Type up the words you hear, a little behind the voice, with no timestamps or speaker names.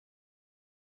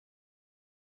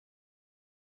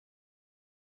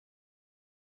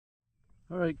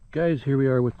Alright guys, here we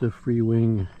are with the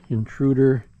Freewing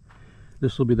Intruder.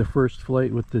 This will be the first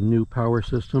flight with the new power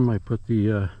system. I put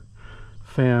the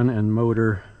fan and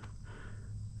motor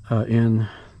in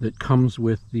that comes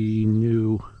with the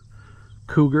new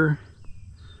Cougar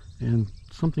and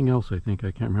something else, I think.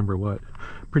 I can't remember what.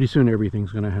 Pretty soon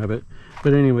everything's going to have it.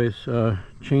 But anyways,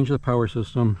 changed the power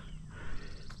system,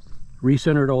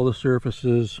 recentered all the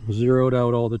surfaces, zeroed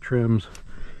out all the trims.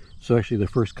 So actually the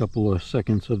first couple of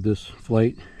seconds of this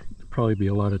flight, there'll probably be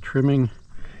a lot of trimming,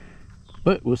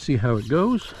 but we'll see how it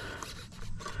goes.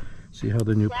 See how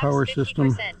the new power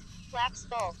system, flaps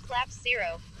full, flaps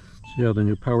 0. See how the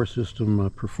new power system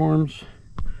performs.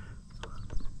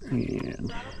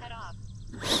 And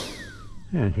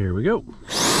here we go.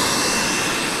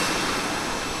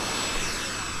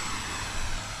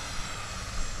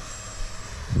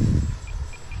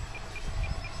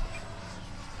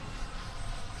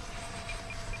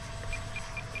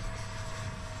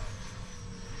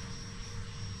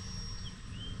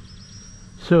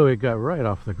 So it got right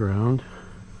off the ground.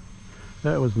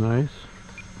 That was nice.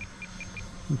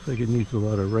 Looks like it needs a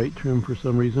lot of right trim for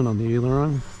some reason on the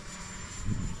aileron.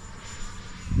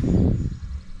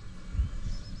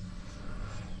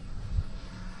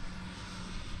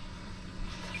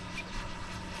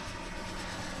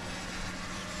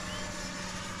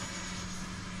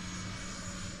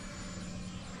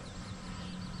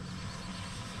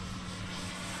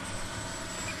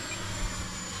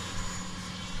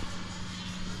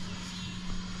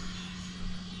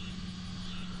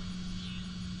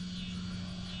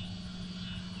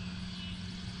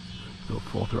 Go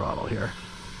full throttle here.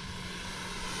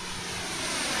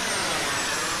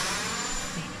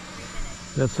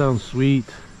 That sounds sweet,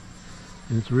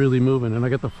 and it's really moving. And I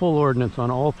got the full ordnance on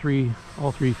all three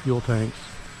fuel tanks.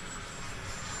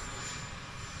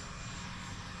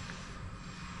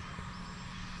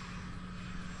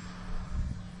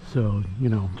 So, you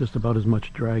know, just about as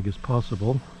much drag as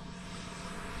possible.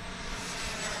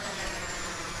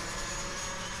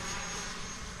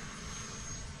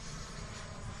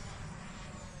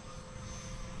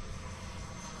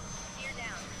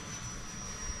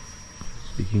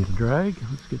 Speaking of drag,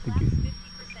 let's get the gear.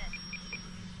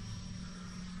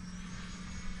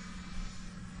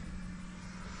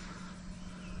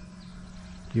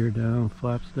 Gear down,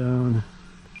 flaps down.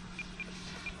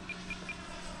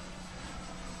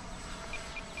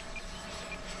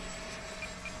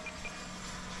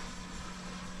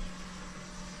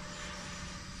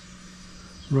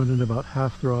 Running about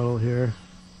half throttle here.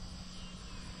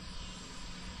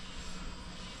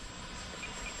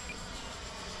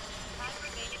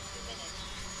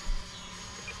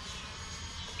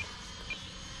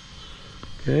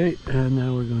 Okay, and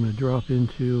now we're going to drop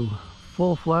into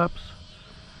full flaps.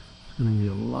 It's going to need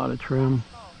a lot of trim.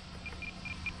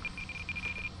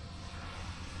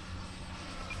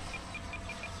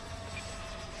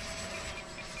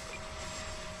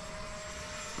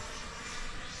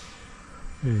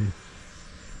 Okay.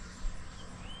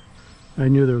 I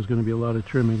knew there was going to be a lot of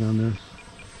trimming on this.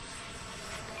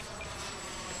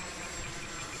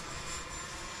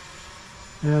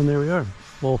 And there we are,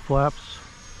 full flaps.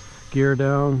 Gear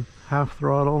down, half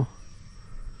throttle.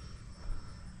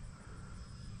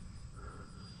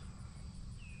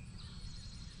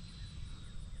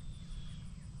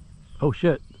 Oh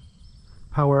shit,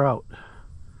 power out.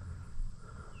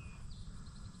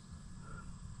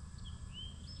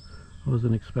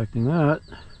 Wasn't expecting that.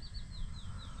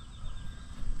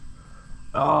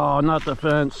 Oh, not the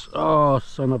fence. Oh,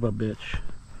 son of a bitch.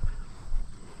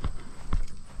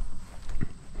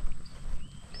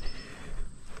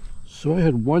 So I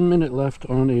had 1 minute left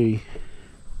on a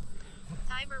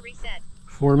timer reset.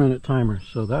 4-minute timer.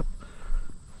 So that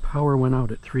power went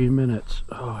out at 3 minutes.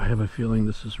 Oh, I have a feeling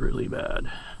this is really bad.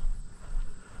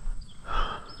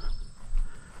 I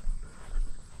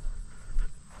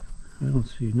don't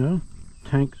see, no?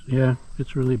 Tank, yeah,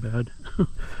 it's really bad.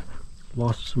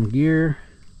 Lost some gear.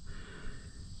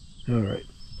 Alright.